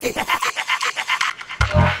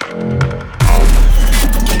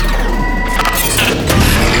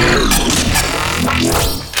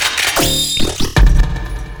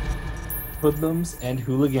hoodlums and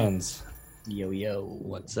hooligans. Yo,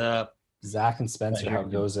 what's up? Zach and Spencer, how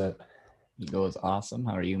goes it? It goes awesome.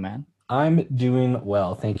 How are you, man? I'm doing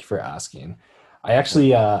well. Thank you for asking. I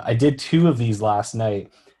actually, I did 2 of these last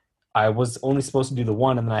night. I was only supposed to do the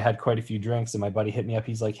one, and then I had quite a few drinks, and my buddy hit me up.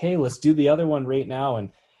 He's like, hey, let's do the other one right now.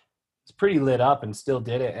 And it's pretty lit up and still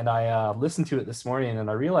did it. And I listened to it this morning,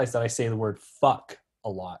 and I realized that I say the word fuck a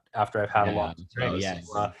lot after I've had a lot of drinks. Oh, yes.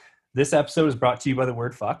 So, this episode is brought to you by the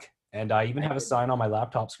word fuck. And I even have a sign on my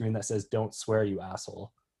laptop screen that says, don't swear, you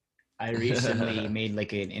asshole. I recently made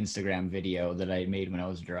like an Instagram video that I made when I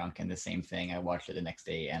was drunk, and the same thing. I watched it the next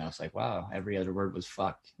day, and I was like, wow, every other word was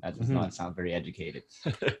fuck. That does not sound very educated.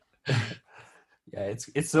 Yeah,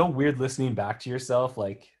 it's so weird listening back to yourself.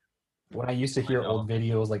 Like when I used to hear old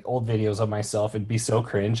videos of myself, it'd be so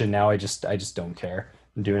cringe, and now I just don't care.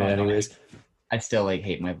 I'm doing it anyways. I still like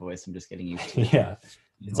hate my voice. I'm just getting used to it. Yeah,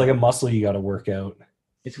 it's like a muscle you got to work out.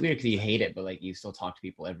 It's weird because you hate it, but like you still talk to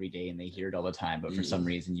people every day and they hear it all the time. But for some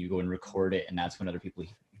reason, you go and record it, and that's when other people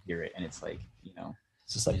hear it, and it's like, you know,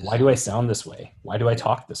 it's just like, why do I sound this way? Why do I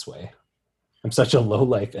talk this way? I'm such a low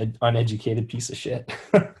life, uneducated piece of shit.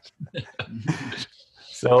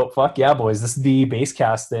 So fuck yeah, boys. This is the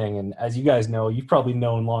Basecast thing, and as you guys know, you've probably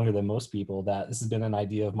known longer than most people that this has been an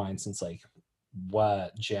idea of mine since like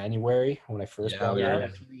January when I first brought it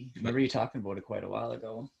up. Definitely. Remember you talking about it quite a while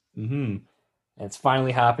ago. And it's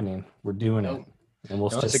finally happening. We're doing it, and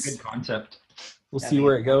It's a good concept. We'll see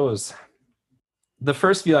where it goes. The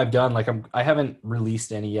first few I've done, like I haven't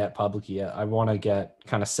released any yet publicly yet. I want to get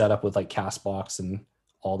kind of set up with like Castbox and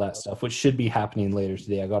all that stuff, which should be happening later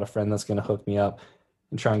today. I got a friend that's going to hook me up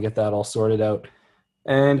and try and get that all sorted out,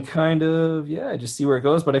 and kind of just see where it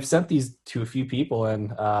goes. But I've sent these to a few people,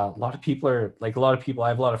 and a lot of people. I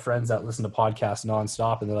have a lot of friends that listen to podcasts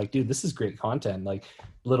nonstop, and they're like, dude, this is great content. Like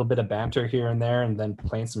a little bit of banter here and there, and then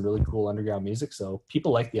playing some really cool underground music. So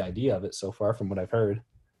people like the idea of it so far from what I've heard.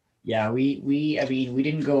 Yeah, we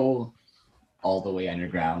didn't go all the way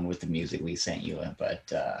underground with the music we sent you,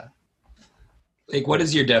 but like, what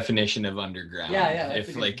is your definition of underground? Yeah.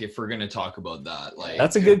 If we're gonna talk about that, like,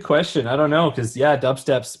 that's a good question. I don't know, because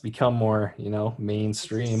dubstep's become more,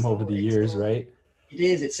 mainstream over the years, right? It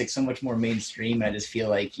is. It's like so much more mainstream. I just feel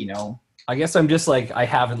like, I guess I'm just like, I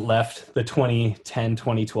haven't left the 2010,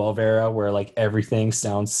 2012 era where like everything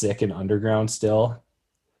sounds sick and underground still.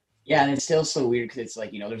 Yeah, and it's still so weird because it's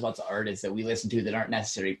like, there's lots of artists that we listen to that aren't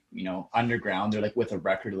necessarily, underground. They're like with a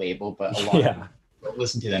record label, but a lot of people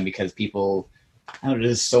listen to them because people, I don't know,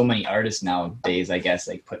 there's so many artists nowadays, I guess,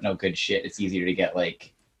 like putting out good shit. It's easier to get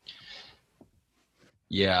like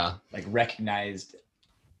recognized.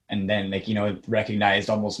 And then like, recognized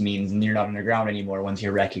almost means you're not underground anymore once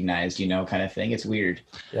you're recognized, kind of thing. It's weird.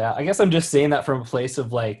 Yeah, I guess I'm just saying that from a place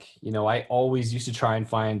of like, I always used to try and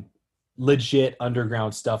find legit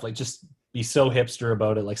underground stuff, like just be so hipster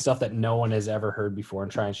about it, like stuff that no one has ever heard before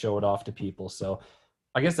and try and show it off to people. So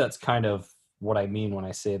I guess that's kind of what I mean when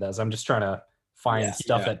I say that, is I'm just trying to find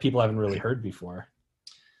stuff that people haven't really heard before.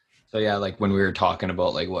 So yeah, like when we were talking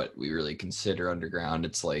about like what we really consider underground,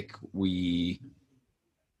 it's like we,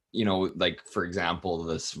 like for example,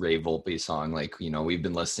 this Ray Volpe song, like, we've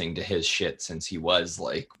been listening to his shit since he was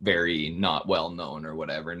like very not well known or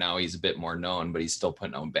whatever. Now he's a bit more known, but he's still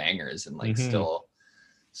putting out bangers and like still.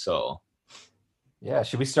 So yeah,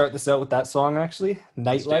 should we start this out with that song actually?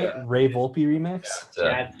 Nightlight, Ray Volpe remix.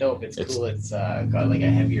 Yeah, it's dope. It's cool. It's got like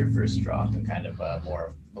a heavier first drop and kind of a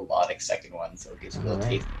more melodic second one, so it gives a little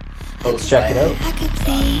taste. Let's check it out. I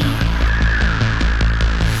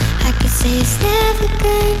could say it's never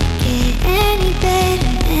gonna get any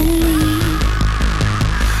better than me.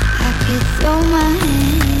 I could throw my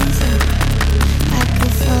hands up, I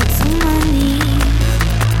could fall to my knees.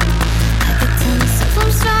 I could tell myself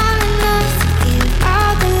I'm strong enough to give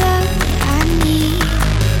all the love that I need,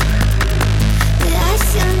 but I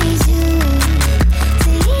still need you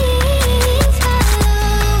to ease my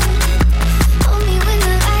load. Hold me when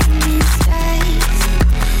the lightning strikes.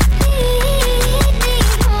 Lead me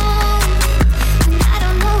home when I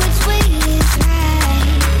don't know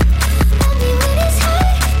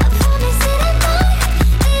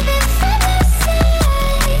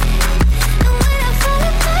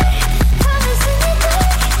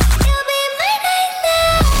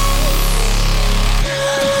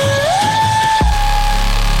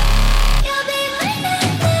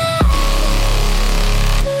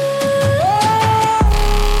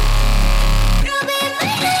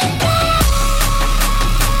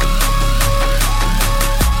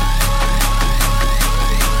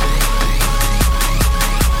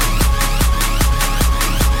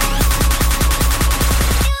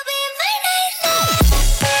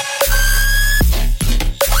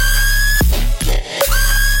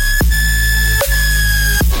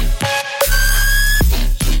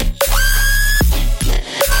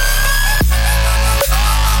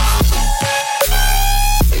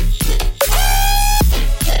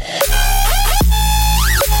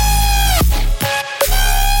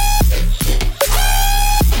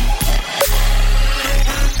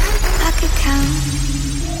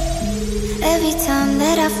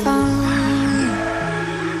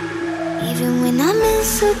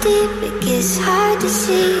deep it gets hard to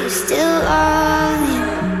see you're still all in.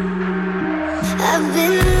 I've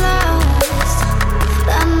been lost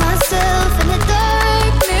by myself in the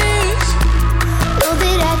darkness. Know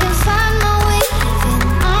that I can find my way even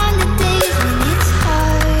on the days when it's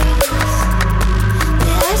hardest.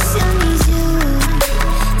 But I still need you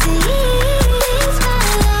to ease my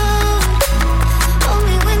load. Hold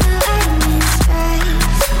me when the lightning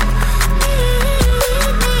strikes.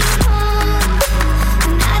 Lead me home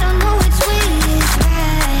when I don't know which way is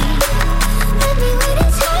right. Let me when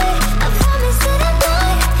it's hard. I promise that I'm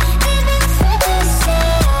not living for the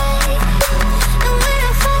side. And when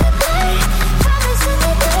I fall apart, promise in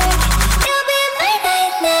the dark you'll be my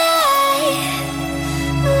night.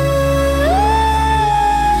 Ooh,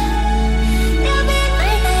 you'll be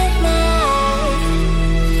my night.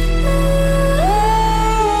 Ooh,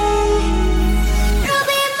 you'll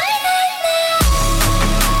be my night.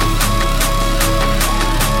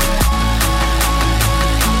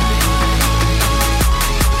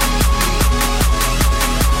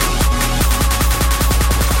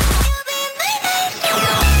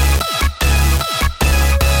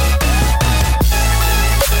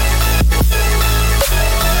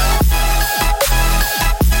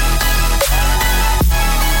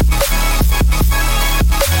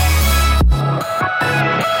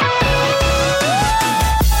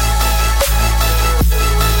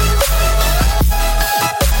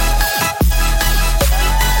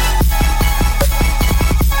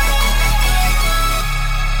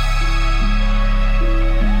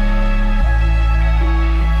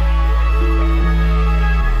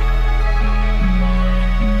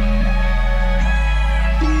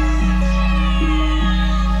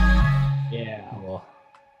 Yeah. Cool.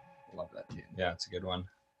 Love that tune. Yeah, it's a good one.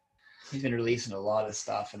 He's been releasing a lot of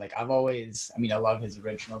stuff, and like I've always, I mean, I love his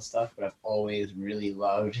original stuff, but I've always really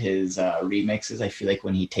loved his remixes. I feel like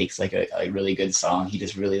when he takes like a really good song, he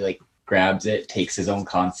just really like grabs it, takes his own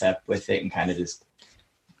concept with it, and kind of just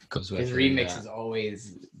Goes with his it, remixes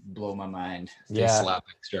always blow my mind. They Yeah, slap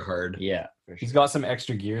extra hard. Yeah, for he's sure. got some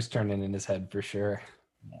extra gears turning in his head for sure.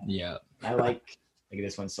 Yeah. I like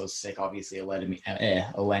this one's so sick. Obviously,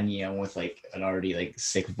 Elenia with like an already like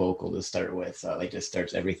sick vocal to start with, so it, like just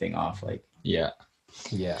starts everything off like Yeah.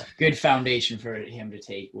 Yeah, good foundation for him to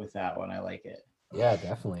take with that one. I like it. yeah,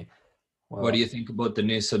 definitely. Well, What do you think about the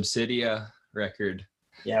new Subsidia record?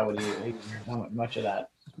 Yeah, what do you how much of that?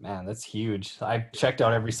 Man, that's huge. I checked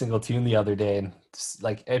out every single tune the other day, and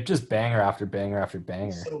like it just banger after banger after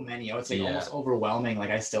banger. So many. I would say Yeah. almost overwhelming.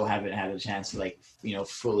 Like I still haven't had a chance to like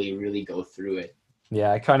fully really go through it.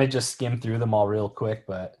 Yeah, I kind of just skimmed through them all real quick,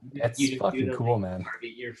 but it's You do fucking the, cool, like, man.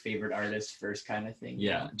 target your favorite artist first kind of thing.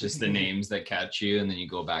 Yeah, just the names that catch you, and then you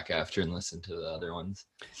go back after and listen to the other ones.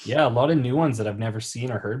 Yeah, a lot of new ones that I've never seen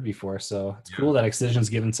or heard before. So it's cool that Excision's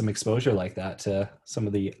given some exposure like that to some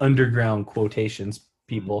of the underground quotations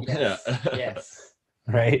people, Yeah. Yes.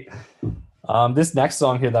 right? This next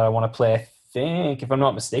song here that I want to play, I think, if I'm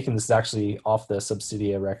not mistaken, this is actually off the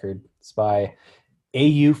Subsidia record. It's by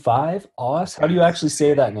AU5 Oz. How do you actually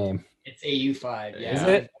say that name? It's AU5. Yeah. Is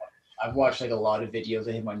it? I've watched like a lot of videos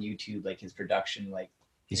of him on YouTube. Like his production, like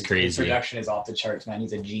He's his crazy. production is off the charts, man.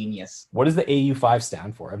 He's a genius. What does the AU5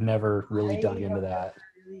 stand for? I've never really I dug into have that.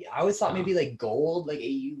 I always thought maybe like gold, like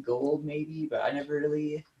AU gold, maybe, but I never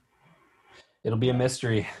really. It'll be a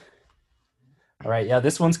mystery. All right, yeah,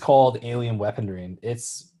 this one's called Alien Weaponry, and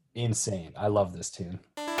it's insane. I love this tune.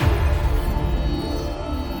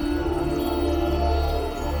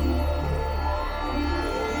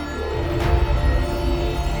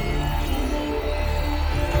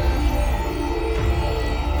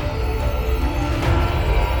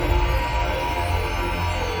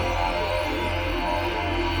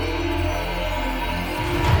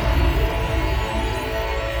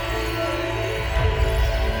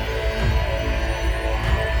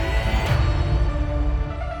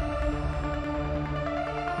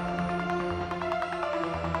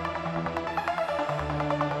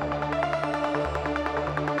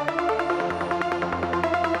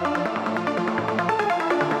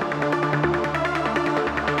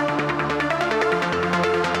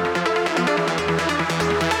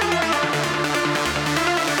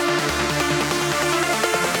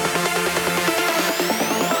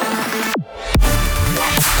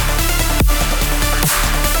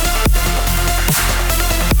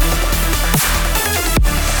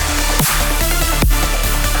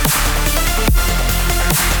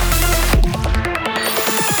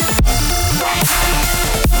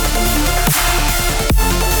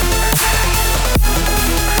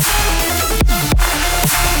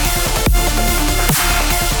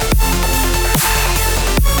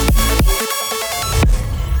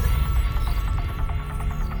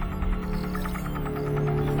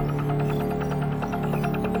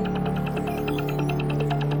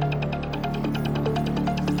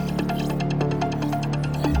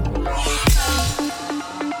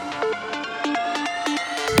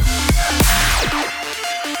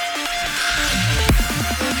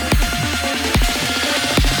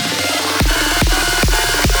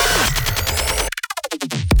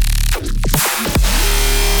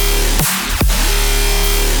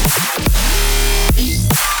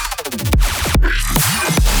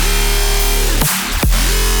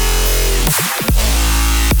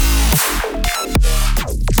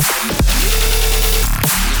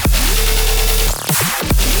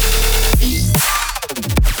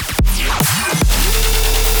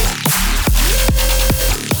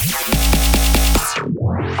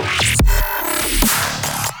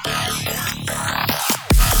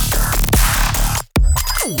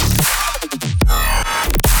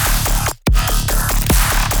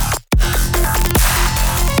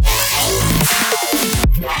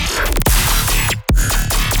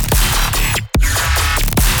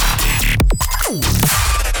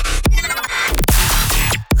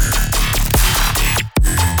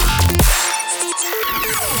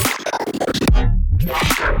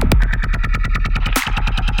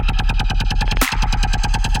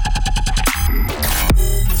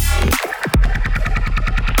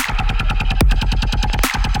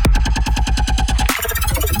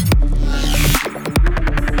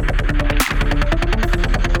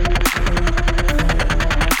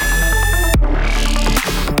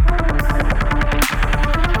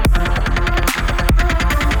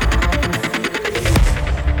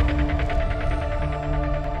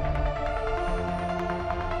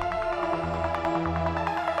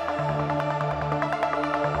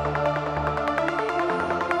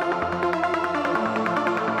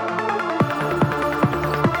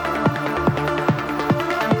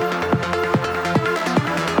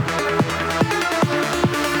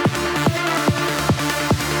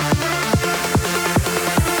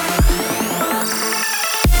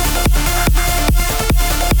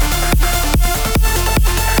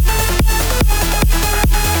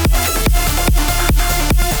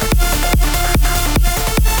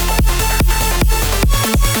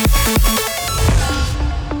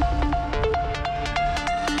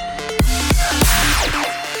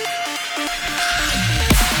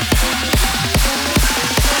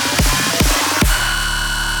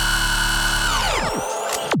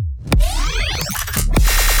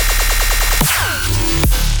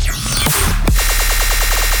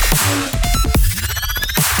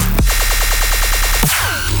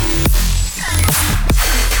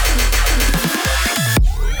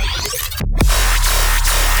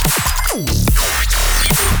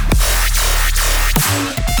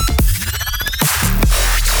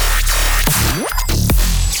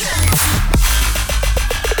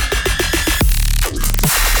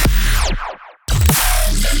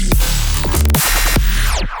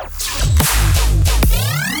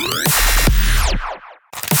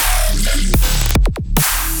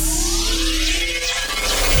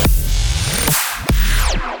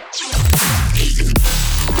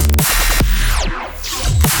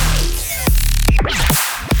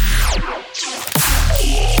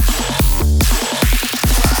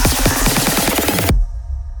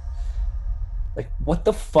 Like, what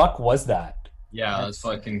the fuck was that? Yeah, that's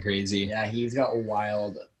fucking crazy. Yeah, he's got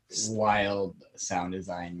wild sound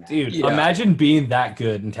design, man. Dude, Yeah. imagine being that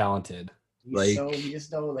good and talented. You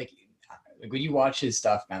just know like when you watch his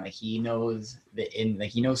stuff, man, like he knows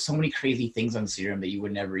he knows so many crazy things on Serum that you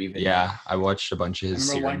would never even Yeah, I watched a bunch of I his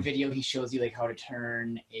remember one Serum. video he shows you like how to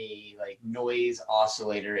turn a like noise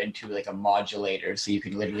oscillator into like a modulator, so you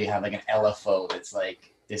can literally have like an LFO that's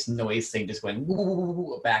like this noise thing just going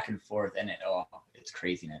back and forth, and it's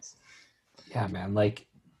craziness. Yeah, man. Like,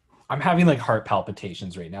 I'm having like heart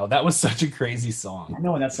palpitations right now. That was such a crazy I song.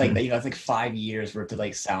 know, and that's like that's like 5 years worth of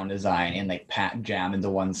like sound design and like Pat jam into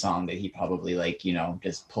one song that he probably like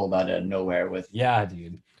just pulled out of nowhere with. Yeah,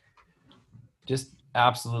 dude. Just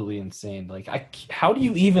absolutely insane. Like, how do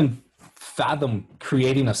you even fathom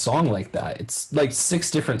creating a song like that? It's like 6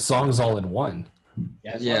 different songs all in one.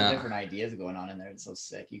 Yeah, there's a lot of different ideas going on in there. It's so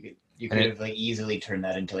sick. You could have like easily turned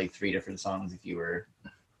that into like 3 different songs if you were.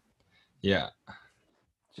 Yeah.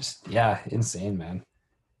 Just, yeah, insane, man.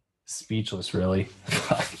 Speechless, really.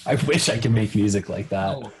 I wish I could make music like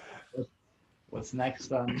that. What's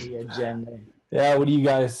next on the agenda? Yeah, what do you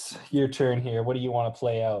guys, your turn here. What do you want to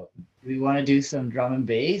play out? Do we want to do some drum and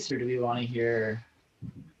bass, or do we want to hear?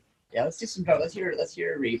 Yeah, let's do some drum. Let's hear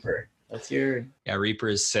Reaper. Let's hear. Yeah, Reaper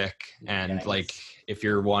is sick. And Nice. like, if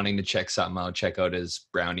you're wanting to check something out, check out his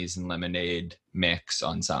Brownies and Lemonade mix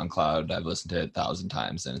on SoundCloud. I've listened to it 1,000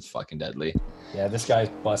 times and it's fucking deadly. Yeah, this guy's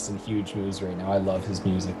busting huge moves right now. I love his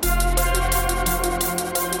music.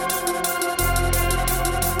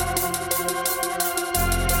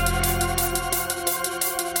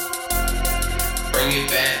 Bring it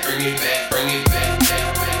back, bring it back, bring it back, back,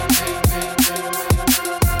 back, back, back, back.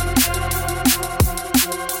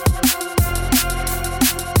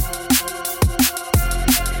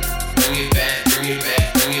 Bring it back, bring it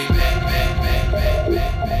back, bring it back, back, back, back,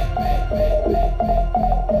 back, back, back, back, back.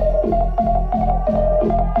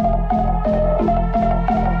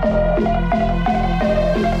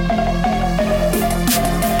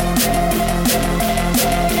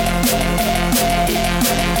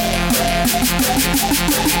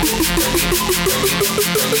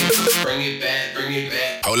 Bring it back, bring it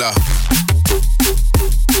back. Hold up.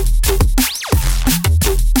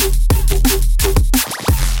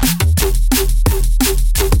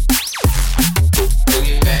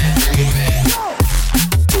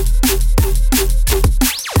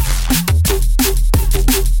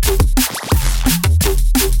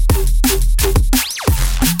 Bring it back, bring it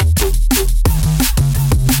back.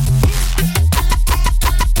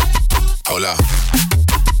 Hold up.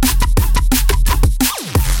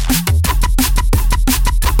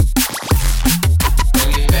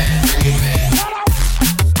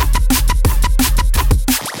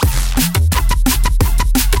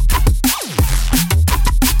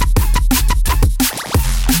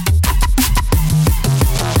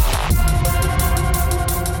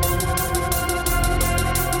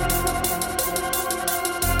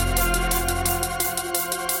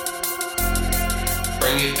 Bring it back, bring it back.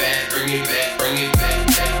 Bring it back, bring it back, bring it back, back,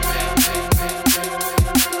 back, back, back, back.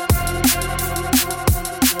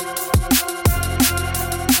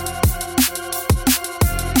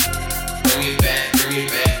 Bring it back, bring it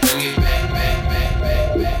back, bring it back, back, back,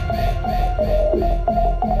 back, back, back, back, back, back.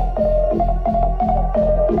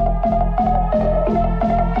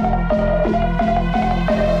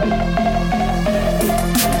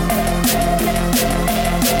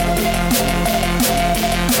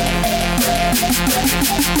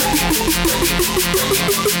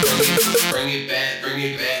 Bring it back, bring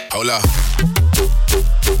it back. Hold up.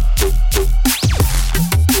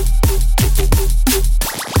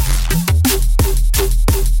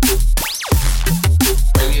 Bring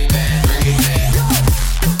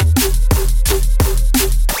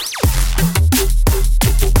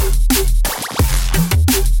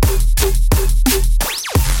it back,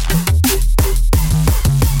 bring it back.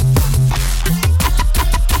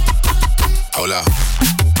 Hold up.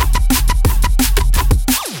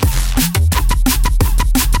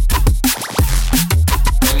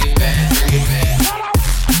 Bring it back, bring it back.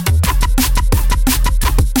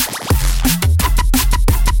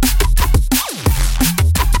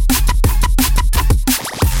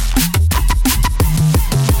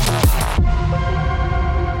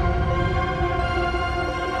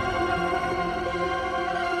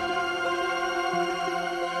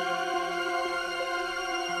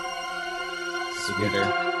 It's a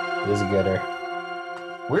gooder. It is a gooder.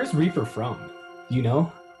 Where's Reaper from? Do you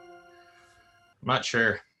know? I'm not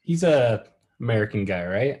sure. He's a American guy,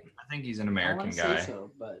 right? I think he's an I American wanna say guy.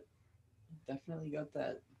 so, but definitely got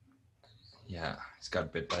that. Yeah, he's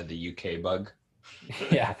got bit by the UK bug.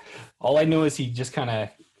 Yeah. All I know is he just kind of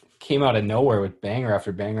came out of nowhere with banger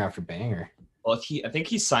after banger after banger. Well, I think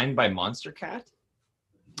he's signed by Monster Cat.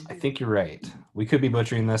 I think you're right. We could be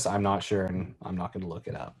butchering this. I'm not sure, and I'm not going to look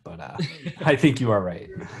it up. But I think you are right.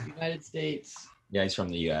 United States. Yeah, he's from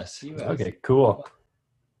the US. Okay, cool.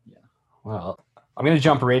 Yeah. Well, I'm going to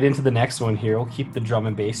jump right into the next one here. We'll keep the drum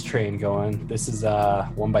and bass train going. This is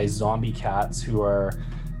one by Zombie Cats, who are,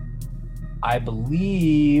 I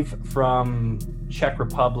believe, from Czech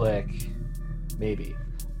Republic, maybe.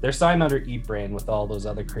 They're signed under Eat Brain with all those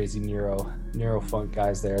other crazy neuro funk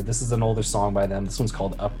guys there. This is an older song by them. This one's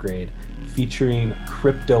called Upgrade, featuring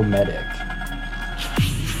Crypto Medic.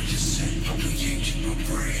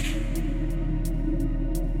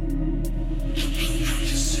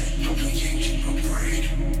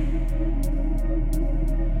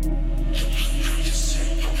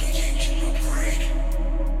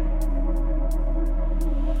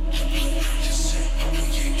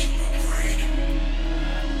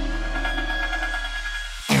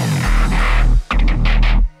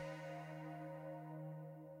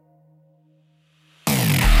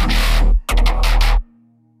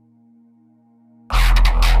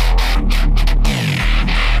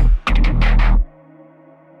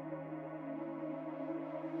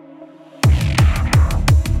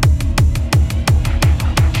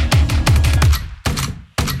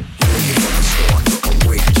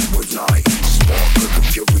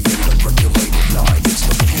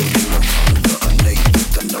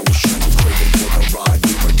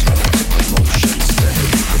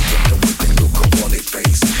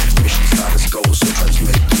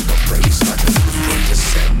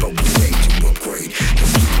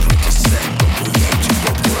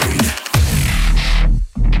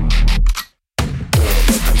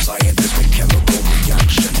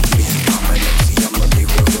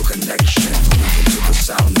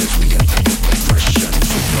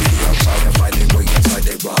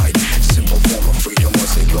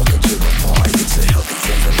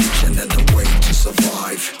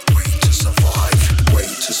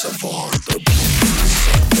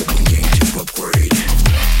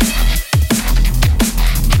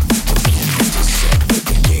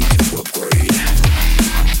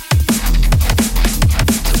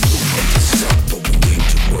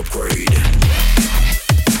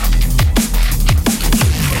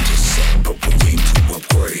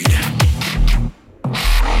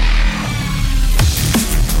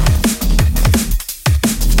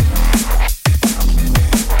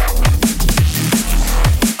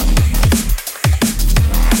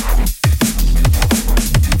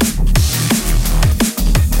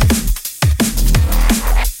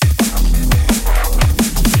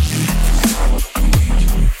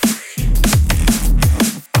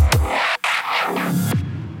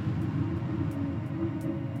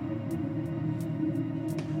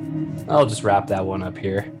 I'll just wrap that one up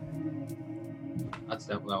here.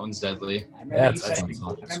 That one's deadly. I remember, That's you sending,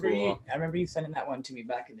 awesome. I remember you sending that one to me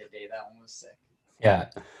back in the day. That one was sick. Yeah.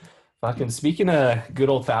 Fucking speaking of good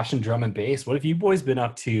old fashioned drum and bass, what have you boys been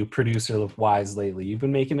up to producer wise lately? You've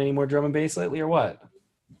been making any more drum and bass lately or what?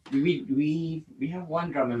 We have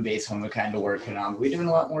one drum and bass one we're kind of working on. We're doing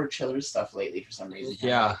a lot more chiller stuff lately for some reason.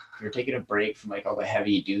 Yeah. We're taking a break from like all the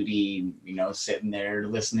heavy duty, sitting there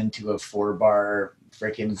listening to a 4-bar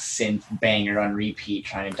freaking synth banger on repeat,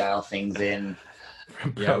 trying to dial things in.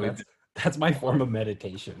 Yeah, that's my form of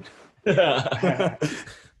meditation. Yeah,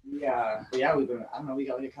 we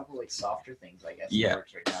got like a couple like softer things, I guess. Yeah. In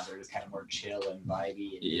works right now. They're just kind of more chill and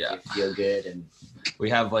vibey and Yeah. they feel good. And We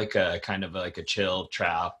have like a kind of like a chill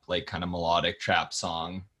trap, like kind of melodic trap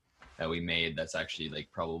song that we made. That's actually like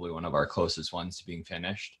probably one of our closest ones to being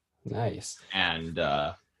finished. Nice. And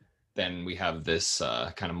then we have this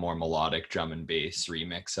kind of more melodic drum and bass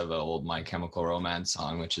remix of an old My Chemical Romance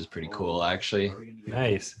song, which is pretty cool actually.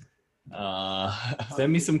 Nice.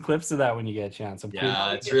 Send me some clips of that when you get a chance.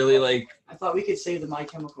 Yeah, it's really like I thought we could save the My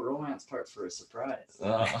Chemical Romance part for a surprise.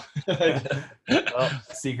 Well,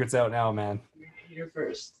 secret's out now, man. You're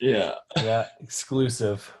first. yeah. Yeah,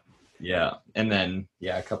 exclusive. Yeah. And then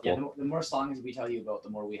a couple. Yeah, the more songs we tell you about, the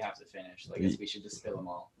more we have to finish. Like, I guess we should just spill them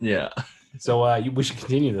all. Yeah. So we should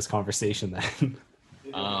continue this conversation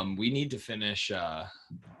then. We need to finish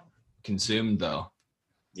Consumed though.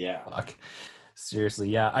 Yeah. Fuck. Seriously,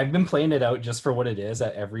 yeah. I've been playing it out just for what it is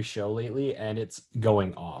at every show lately, and it's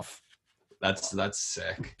going off. That's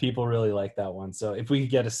sick. People really like that one. So if we could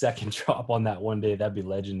get a second drop on that one day, that'd be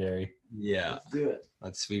legendary. Yeah. Let's do it.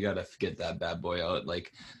 We gotta get that bad boy out.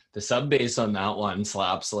 Like the sub bass on that one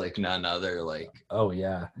slaps like none other. Like Oh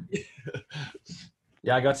yeah.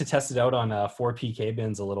 Yeah, I got to test it out on 4 PK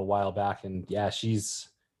bins a little while back, and yeah, she's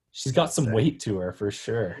She's got some weight to her for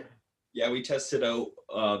sure. Yeah, we tested out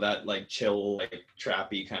that like chill, like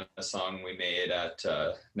trappy kind of song we made at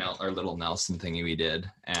our little Nelson thingy we did,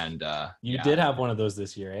 and you did have one of those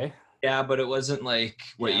this year, eh? Yeah, but it wasn't like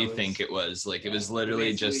what you think it was. Like it was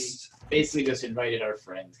literally basically just invited our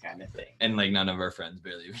friends kind of thing, and like none of our friends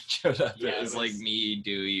barely even showed up. Yeah, it was like me,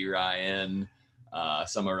 Dewey, Ryan,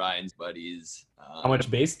 some of Ryan's buddies. How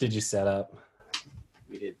much bass did you set up?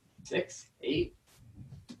 We did 6, 8.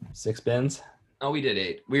 6 bins. Oh, we did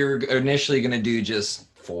 8. We were initially gonna do just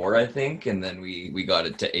 4, I think, and then we got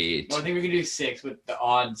it to 8. Well, I think we could do 6, but the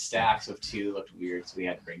odd stacks of 2 looked weird, so we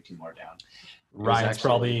had to bring 2 more down. Ryan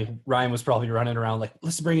was probably running around like,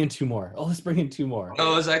 let's bring in 2 more. Oh, let's bring in 2 more.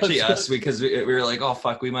 No, it was actually us because we were like, oh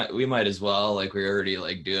fuck, we might as well. Like we were already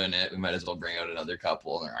like doing it. We might as well bring out another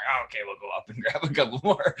couple. And they're like, oh, okay, we'll go up and grab a couple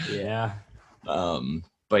more. Yeah.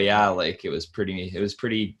 But yeah, like it was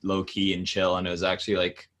pretty low key and chill, and it was actually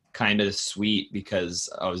like kind of sweet because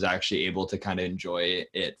I was actually able to kind of enjoy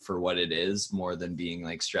it for what it is more than being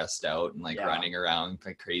like stressed out and like running around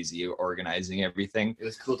like crazy organizing everything. It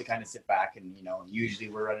was cool to kind of sit back and, you know, usually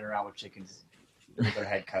we're running around with chickens with their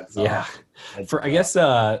head cuts off. I guess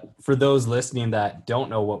for those listening that don't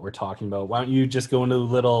know what we're talking about, why don't you just go into a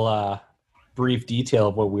little brief detail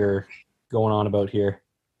of what we're going on about here?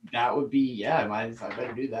 That would be, I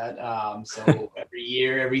better do that. So every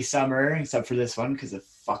year, every summer, except for this one because of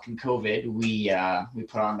fucking COVID, we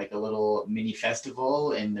put on like a little mini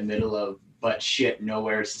festival in the middle of butt shit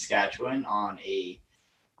nowhere, Saskatchewan, on a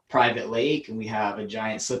private lake, and we have a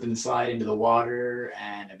giant slip and slide into the water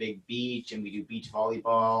and a big beach, and we do beach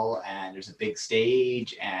volleyball, and there's a big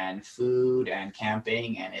stage and food and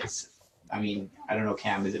camping, and I don't know,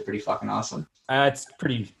 Cam, is it pretty fucking awesome? It's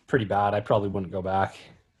pretty bad. I probably wouldn't go back.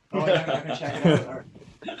 Oh, yeah, I'm gonna check it out.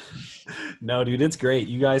 No, dude, it's great.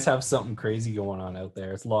 You guys have something crazy going on out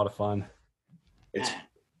there. It's a lot of fun.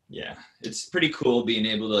 It's pretty cool being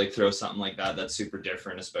able to like throw something like that that's super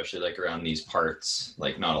different, especially like around these parts.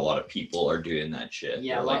 Like not a lot of people are doing that shit.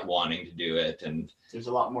 Yeah, or like wanting to do it, and there's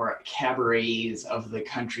a lot more cabarets of the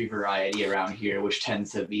country variety around here, which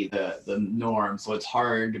tends to be the norm. So it's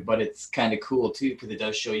hard, but it's kind of cool too because it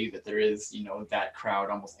does show you that there is, you know, that crowd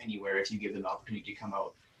almost anywhere if you give them the opportunity to come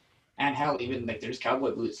out. And hell, even like there's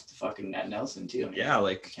cowboy boots fucking at Nelson too. I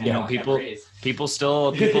mean, people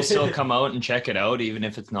still come out and check it out, even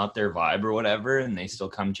if it's not their vibe or whatever, and they still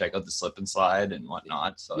come check out the slip and slide and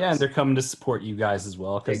whatnot. So and they're coming to support you guys as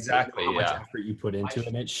well. Exactly. How much effort you put into it,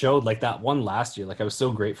 and it showed. Like that one last year, like I was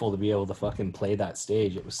so grateful to be able to fucking play that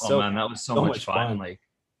stage. It was that was so much fun. Like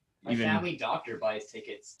my family doctor buys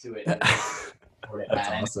tickets to it. That's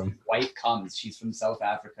awesome. Wife comes. She's from South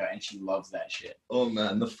Africa and she loves that shit. Oh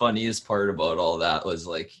man, the funniest part about all that was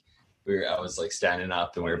like I was like standing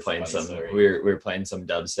up and we were playing some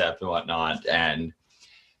dubstep and whatnot, and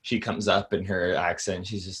she comes up in her accent.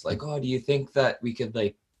 She's just like, "Oh, do you think that we could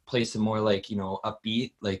like play some more like, you know,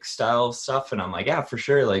 upbeat like style stuff?" And I'm like, "Yeah, for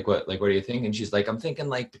sure. Like what do you think?" And she's like, "I'm thinking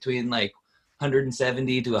like between like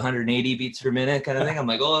 170 to 180 beats per minute kind of thing." I'm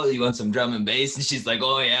like, "Oh, you want some drum and bass?" And she's like,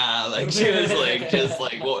 "Oh yeah." Like she was like just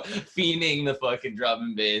like fiending the fucking drum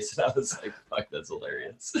and bass. And I was like, "Fuck, that's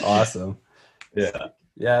hilarious." Awesome.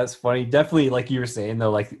 Yeah, it's funny. Definitely, like you were saying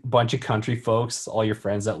though, like a bunch of country folks, all your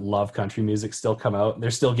friends that love country music still come out.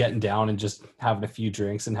 They're still getting down and just having a few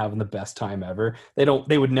drinks and having the best time ever.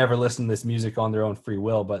 They would never listen to this music on their own free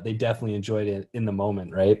will, but they definitely enjoyed it in the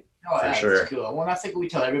moment, right? Oh, for sure. Cool. Well, that's like what we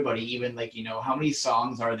tell everybody, even like, you know, how many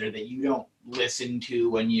songs are there that you don't listen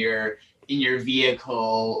to when you're in your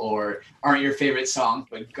vehicle or aren't your favorite songs,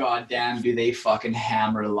 but goddamn, do they fucking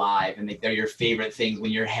hammer live, and they're your favorite things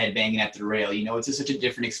when you're headbanging at the rail. You know, it's just such a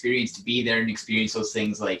different experience to be there and experience those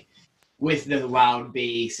things like with the loud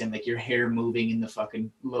bass and like your hair moving in the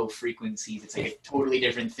fucking low frequencies. It's like a totally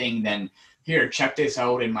different thing than here, check this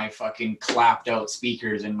out in my fucking clapped out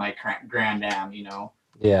speakers and my Grand Am, you know?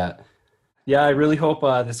 Yeah. I really hope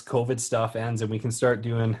this COVID stuff ends and we can start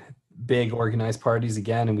doing big organized parties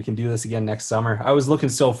again, and we can do this again next summer. I was looking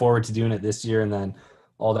so forward to doing it this year, and then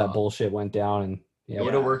all that bullshit went down, and it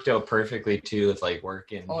would have worked out perfectly too with like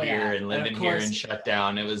working here and living here and shut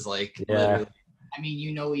down. It was like literally. I mean,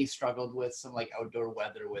 you know, we struggled with some like outdoor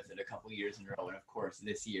weather with it a couple years in a row, and of course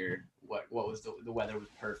this year, what was the weather was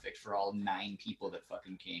perfect for all 9 people that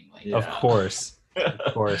fucking came. Like, of course.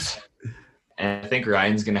 And I think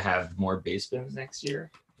Ryan's gonna have more bass bins next year.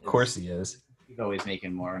 Of course he is. He's always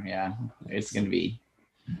making more. Yeah, it's gonna be.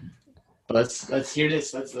 Let's hear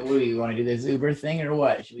this. What do you want to do? This Uber thing or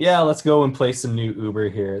what? Let's go and play some new Uber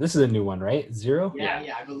here. This is a new one, right? Zero.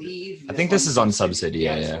 Yeah, I believe. I think this is on Subsidy.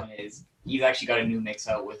 Yeah. This one is. he's actually got a new mix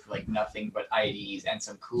out with like nothing but IDs and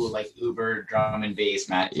some cool like Uber drum and bass,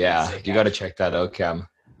 man. Yeah, you got to check that out, Cam.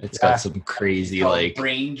 It's got some crazy like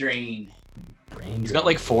Brain Drain. He's got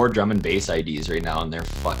like 4 drum and bass IDs right now, and they're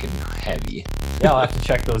fucking heavy. Yeah, I'll have to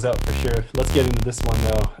check those out for sure. Let's get into this one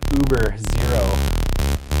though. Uber Zero.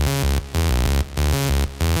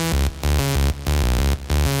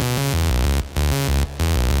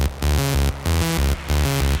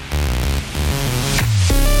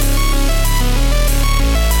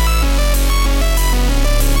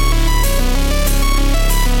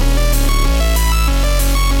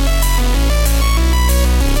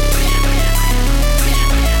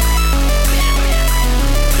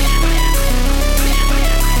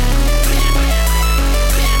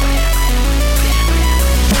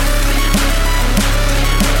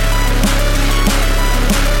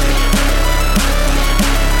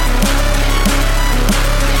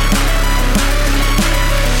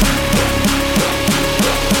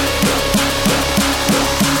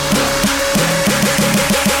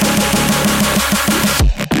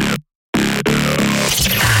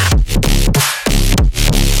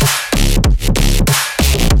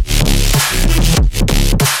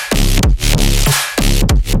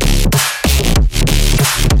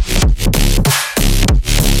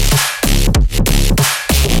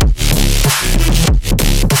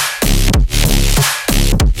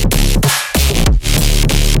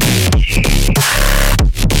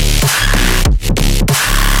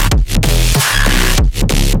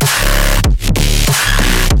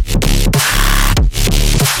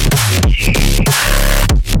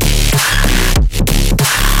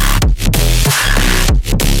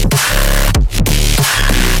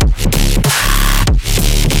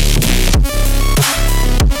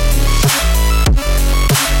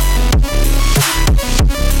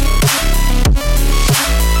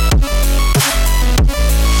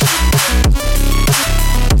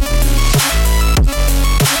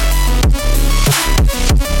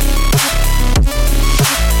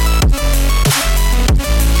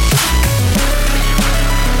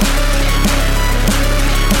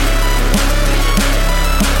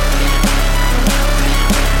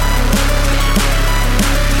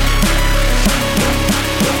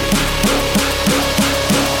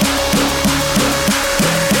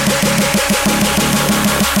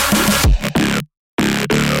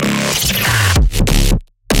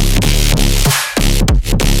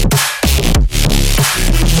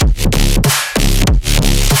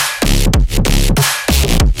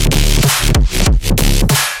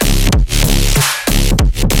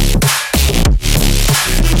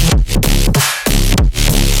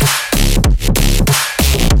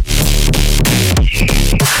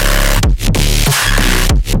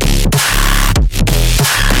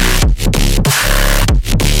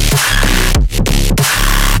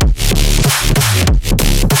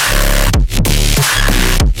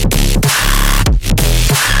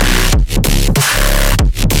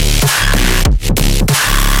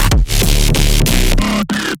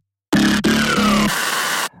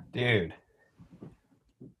 Dude,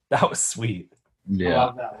 that was sweet. I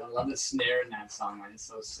love that. I love the snare in that song, man. It's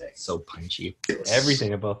so sick. So punchy.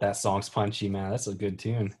 Everything about that song's punchy, man. That's a good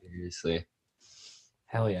tune. Seriously.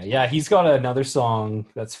 Hell yeah. Yeah, he's got another song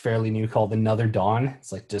that's fairly new called Another Dawn.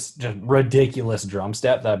 It's like just ridiculous drum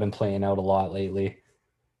step that I've been playing out a lot lately.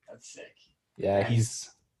 That's sick. Yeah,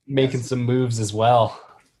 he's making some moves as well.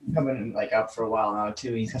 Coming like up for a while now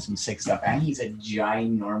too. He's got some sick stuff, and he's a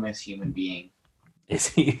ginormous human being. Is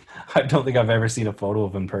he? I don't think I've ever seen a photo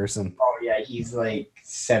of him in person. Oh yeah, he's like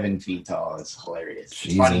 7 feet tall. It's hilarious. Jesus.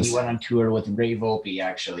 It's funny, he went on tour with Ray Volpe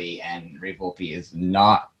actually, and Ray Volpe is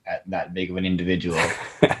not that big of an individual.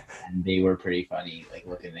 And they were pretty funny, like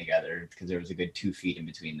looking together, because there was a good 2 feet in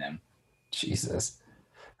between them. Jesus.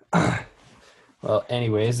 Well,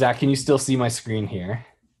 anyways, Zach, can you still see my screen here?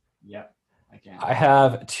 Yep, I can. I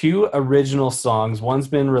have 2 original songs. One's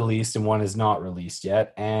been released and one is not released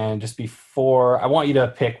yet. And just before, I want you to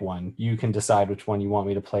pick one. You can decide which one you want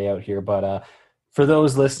me to play out here. But for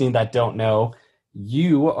those listening that don't know,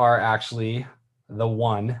 you are actually the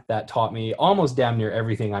one that taught me almost damn near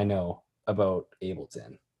everything I know about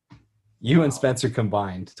Ableton. You and Spencer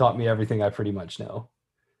combined taught me everything I pretty much know.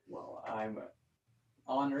 Well, I'm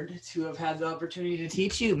honored to have had the opportunity to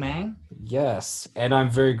teach you, man. Yes, and I'm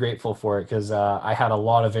very grateful for it because I had a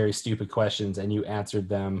lot of very stupid questions and you answered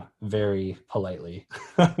them very politely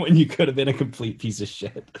when you could have been a complete piece of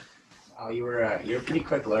shit. Oh, you're a pretty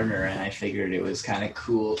quick learner, and I figured it was kind of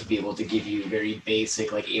cool to be able to give you very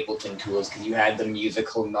basic like Ableton tools because you had the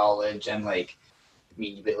musical knowledge and like I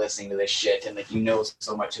mean, you've been listening to this shit and like you know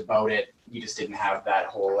so much about it. You just didn't have that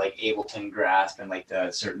whole like Ableton grasp and like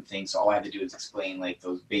the certain things. So all I had to do is explain like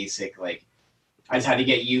those basic like. I just had to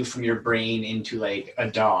get you from your brain into like a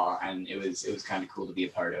DAW, and it was kind of cool to be a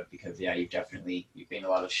part of because yeah, you've made a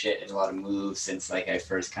lot of shit and a lot of moves since like I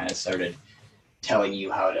first kind of started telling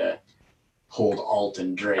you how to hold Alt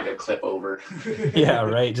and drag a clip over. Yeah,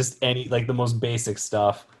 right. Just any like the most basic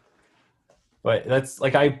stuff. But that's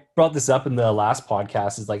like I brought this up in the last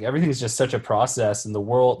podcast. Is like everything's just such a process, and the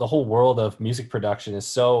whole world of music production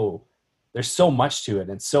is there's so much to it.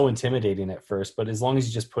 And it's so intimidating at first, but as long as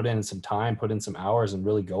you just put in some time, put in some hours, and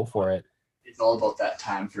really go for it, it's all about that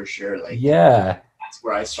time for sure. Like yeah, that's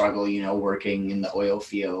where I struggle. You know, working in the oil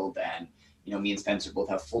field, and you know, me and Spencer both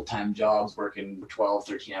have full-time jobs, working 12,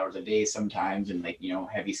 13 hours a day sometimes, and like you know,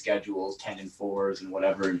 heavy schedules, 10 and 4s and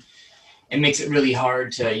whatever. And it makes it really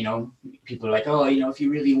hard to, you know, people are like, oh, you know, if you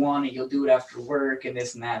really want it, you'll do it after work and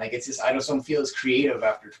this and that. Like, it's just, I just don't feel as creative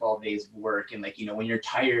after 12 days of work. And like, you know, when you're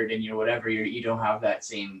tired and you're whatever, you don't have that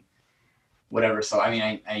same whatever. So, I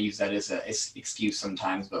mean, I use that as an excuse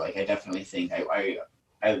sometimes, but like, I definitely think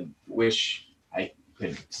I wish I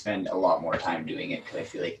could spend a lot more time doing it because I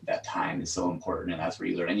feel like that time is so important and that's where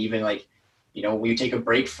you learn. And even like, you know, when you take a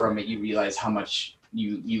break from it, you realize how much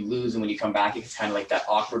you lose, and when you come back it's kind of like that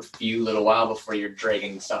awkward few little while before you're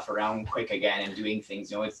dragging stuff around quick again and doing things,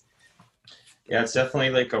 you know. It's definitely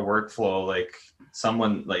like a workflow. Like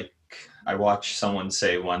someone, like I watched someone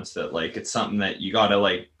say once that like it's something that you gotta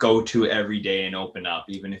like go to every day and open up,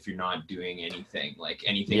 even if you're not doing anything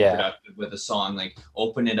productive with a song. Like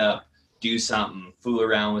open it up, do something, fool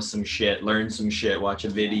around with some shit, learn some shit, watch a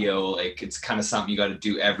video. Like it's kind of something you got to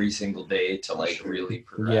do every single day to like really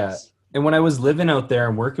progress. Yeah. And when I was living out there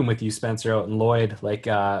and working with you, Spencer, out in Lloyd, like,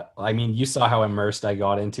 I mean, you saw how immersed I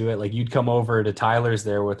got into it. Like you'd come over to Tyler's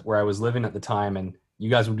there where I was living at the time, and you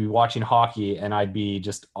guys would be watching hockey and I'd be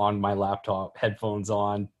just on my laptop, headphones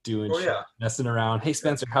on, doing shit, messing around. Hey,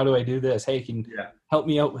 Spencer, how do I do this? Hey, can you help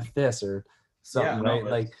me out with this or something, right?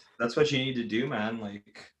 Like that's what you need to do, man.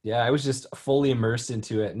 Like, yeah, I was just fully immersed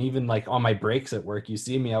into it. And even like on my breaks at work, you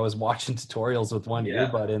see me, I was watching tutorials with one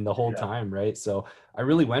earbud in the whole time, right? So I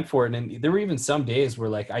really went for it. And there were even some days where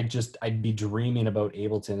like I'd be dreaming about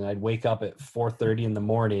Ableton, and I'd wake up at 4:30 in the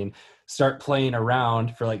morning, start playing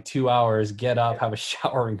around for like 2 hours, get up, have a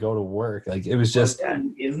shower, and go to work. Like it was just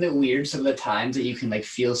isn't it weird some of the times that you can like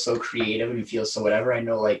feel so creative and feel so whatever? I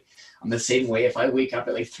know like I'm the same way. If I wake up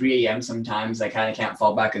at like 3 a.m. sometimes I kind of can't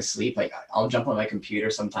fall back asleep. Like I'll jump on my computer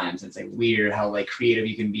sometimes. It's like weird how like creative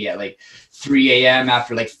you can be at like 3 a.m.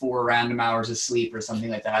 after like 4 random hours of sleep or something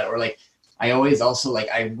like that. Or like I always also like,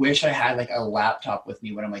 I wish I had like a laptop with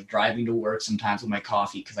me when I'm like driving to work sometimes with my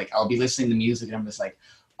coffee. Cause like I'll be listening to music and I'm just like,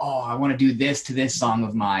 oh, I want to do this to this song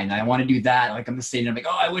of mine. I want to do that. Like I'm just sitting there, I'm like,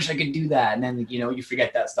 oh, I wish I could do that. And then, you know, you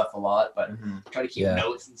forget that stuff a lot, but try to keep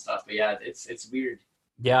notes and stuff. But yeah, it's weird.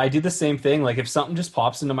 Yeah, I do the same thing. Like if something just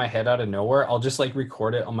pops into my head out of nowhere, I'll just like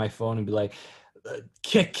record it on my phone and be like,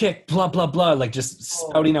 kick, blah, blah, blah. Like just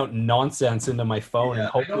spouting out nonsense into my phone. And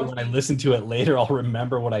hopefully when I listen to it later, I'll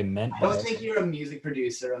remember what I meant. I don't think you're a music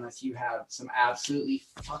producer unless you have some absolutely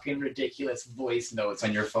fucking ridiculous voice notes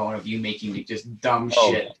on your phone of you making just dumb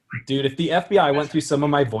shit. Dude, if the FBI went through some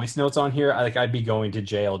of my voice notes on here, I'd be going to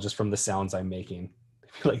jail just from the sounds I'm making.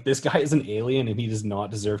 Like this guy is an alien and he does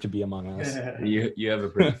not deserve to be among us. You have a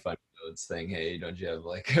pretty funny notes thing. Hey, don't you have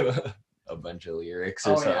like a bunch of lyrics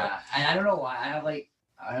or something? Yeah, and I don't know why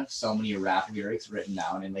I have so many rap lyrics written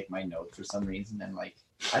down in like my notes for some reason. And like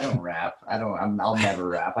I don't rap. I'll never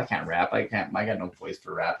rap. I can't rap. I got no voice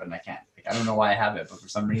for rap, and I can't. Like, I don't know why I have it, but for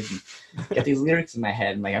some reason, I get these lyrics in my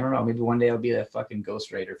head. And like I don't know. Maybe one day I'll be a fucking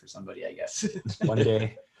ghostwriter for somebody. I guess one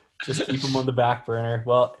day, just keep them on the back burner.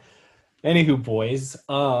 Well. Anywho, boys,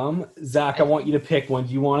 Zach, I want you to pick one.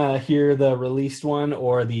 Do you want to hear the released one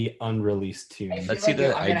or the unreleased tune? Let's see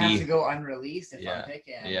the I'm ID. gonna have to go unreleased if I'm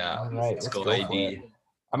picking. Yeah, all right, let's go ID.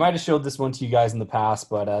 I might have showed this one to you guys in the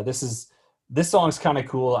past, but this song's kind of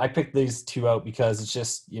cool. I picked these two out because it's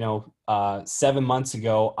just 7 months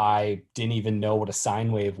ago I didn't even know what a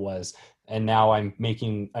sine wave was, and now I'm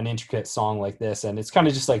making an intricate song like this, and it's kind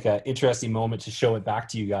of just like an interesting moment to show it back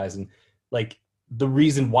to you guys. And like the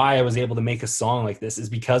reason why I was able to make a song like this is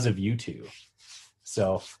because of you two.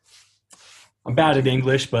 So I'm bad at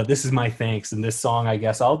English, but this is my thanks. And this song, I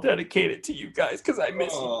guess I'll dedicate it to you guys because I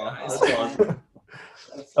miss you guys. That's awesome.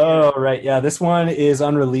 Oh, right. Yeah, this one is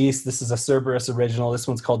unreleased. This is a Cerberus original. This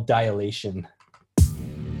one's called Dilation.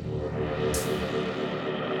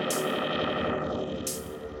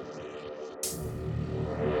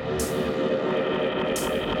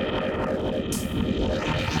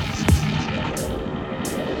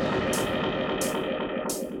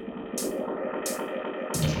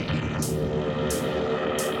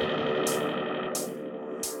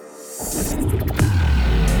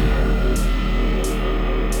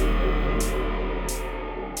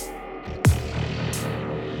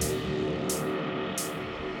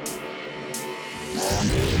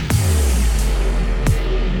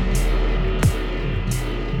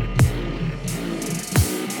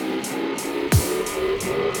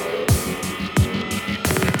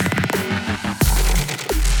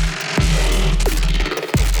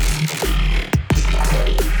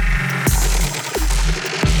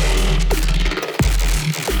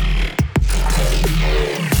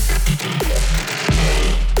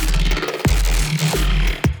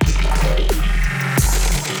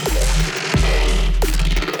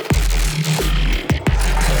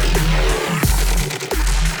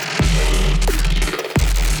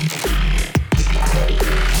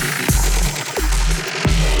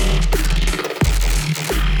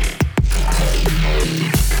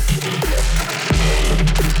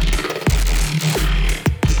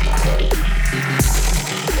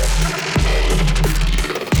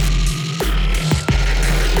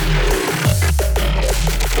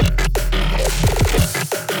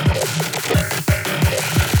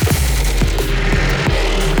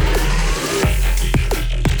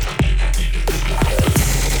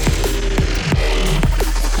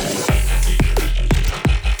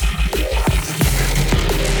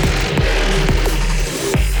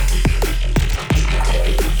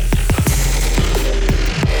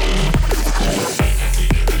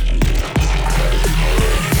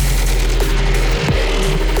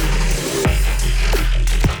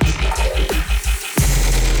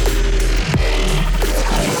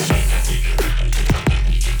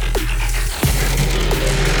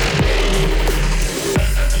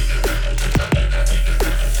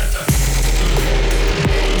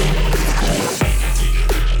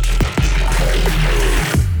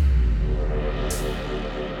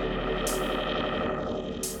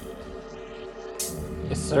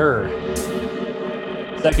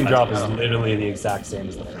 second drop is literally the exact same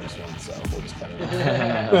as the first one, so we'll just cut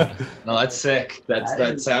it. No, that's sick.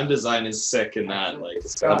 That sound design is sick in that. Like,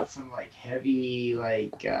 it's got some like heavy,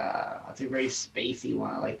 like it's a very spacey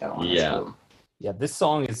one. I like that one. Yeah. Cool. Yeah, this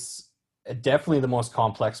song is definitely the most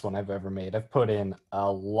complex one I've ever made. I've put in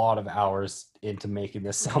a lot of hours into making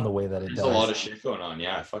this sound the way that it there's does. a lot of shit going on.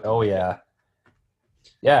 Yeah. Oh yeah.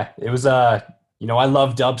 Yeah, it was you know, I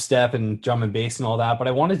love dubstep and drum and bass and all that, but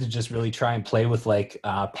I wanted to just really try and play with like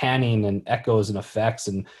panning and echoes and effects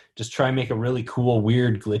and just try and make a really cool,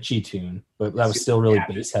 weird, glitchy tune. But that was still really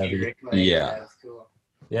bass heavy. Like, Yeah. That's cool.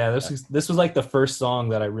 Yeah, this was like the first song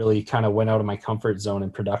that I really kind of went out of my comfort zone in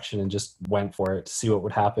production and just went for it to see what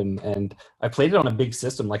would happen. And I played it on a big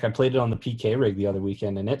system. Like I played it on the PK rig the other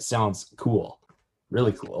weekend, and it sounds cool.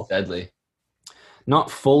 Really cool. Deadly. Not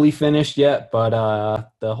fully finished yet, but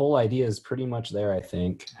the whole idea is pretty much there, I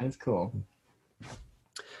think. That's cool.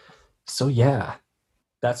 So yeah,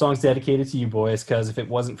 that song's dedicated to you boys, because if it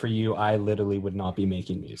wasn't for you, I literally would not be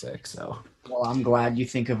making music. So Well, I'm glad you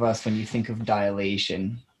think of us when you think of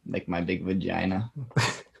dilation, like my big vagina.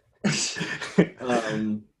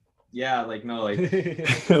 Yeah, like no, like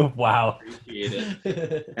wow, appreciate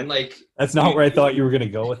it. And like that's not where I thought you were gonna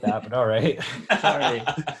go with that, but all right.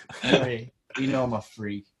 Sorry. You know I'm a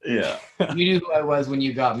freak. Yeah. You knew who I was when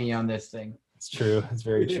you got me on this thing. It's true. It's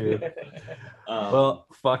very true. Well, Well,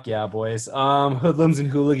 fuck yeah, boys. Hoodlums and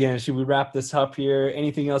hooligans. Should we wrap this up here?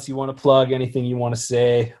 Anything else you want to plug? Anything you want to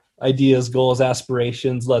say? Ideas, goals,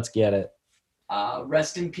 aspirations? Let's get it.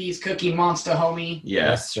 Rest in peace, Cookie Monster, homie.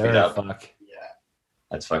 yeah, straight up. Fuck. Yeah,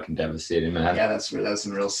 That's fucking devastating, man. yeah, that's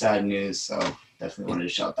some real sad news. So definitely wanted to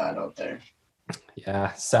shout that out there.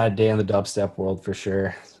 Yeah, sad day in the dubstep world for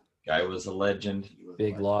sure. Guy was a legend.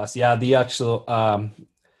 Big loss. Yeah, the actual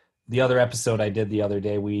the other episode I did the other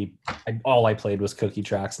day, all I played was cookie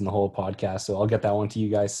tracks in the whole podcast, so I'll get that one to you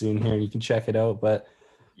guys soon here. You can check it out. But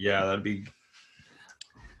Yeah, that'd be.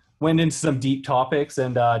 went into some deep topics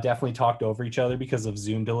and definitely talked over each other because of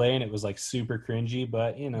Zoom delay, and it was like super cringy.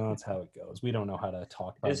 But you know, that's how it goes. We don't know how to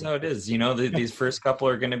talk about It's how it is. You know, these first couple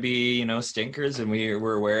are going to be, you know, stinkers, and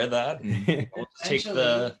we're aware of that. And we'll just take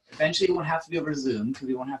the. Eventually, we won't have to be over Zoom because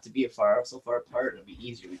we won't have to be so far apart. It'll be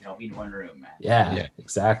easier. We can all be in one room, man. Yeah,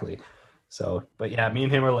 exactly. So, but yeah, me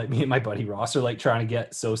and my buddy Ross are like trying to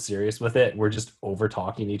get so serious with it. We're just over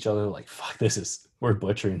talking each other. Like, fuck, we're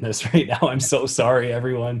butchering this right now. I'm so sorry,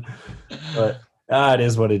 everyone. But it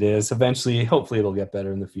is what it is. Eventually, hopefully, it'll get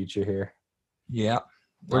better in the future here. Yeah.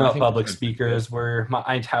 We're not public speakers.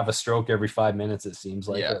 I have a stroke every 5 minutes. It seems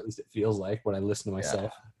like, Yeah. or at least it feels like when I listen to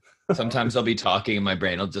myself. Sometimes I'll be talking and my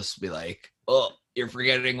brain will just be like, "Oh, you're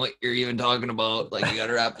forgetting what you're even talking about. Like, you got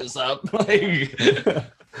to wrap this up." Like,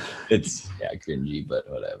 it's cringy, but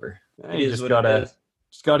whatever. You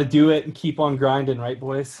just gotta do it and keep on grinding, right,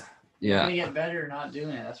 boys? Yeah. Gonna get better not doing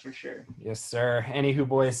it. That's for sure. Yes, sir. Anywho,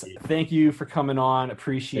 boys, thank you for coming on.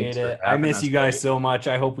 Appreciate Thanks for it. I having miss us, you guys buddy. so much.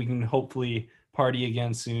 I hope we can hopefully party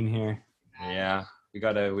again soon here. Yeah. We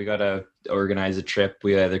gotta organize a trip.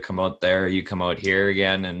 We either come out there or you come out here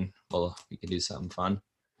again, and we can do something fun.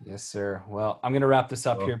 Yes, sir. Well, I'm gonna wrap this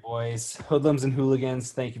up Cool. here, boys. Hoodlums and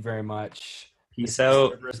hooligans, thank you very much. Peace This is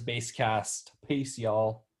out. Cerberus Basecast. Peace,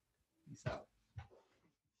 y'all. Peace out.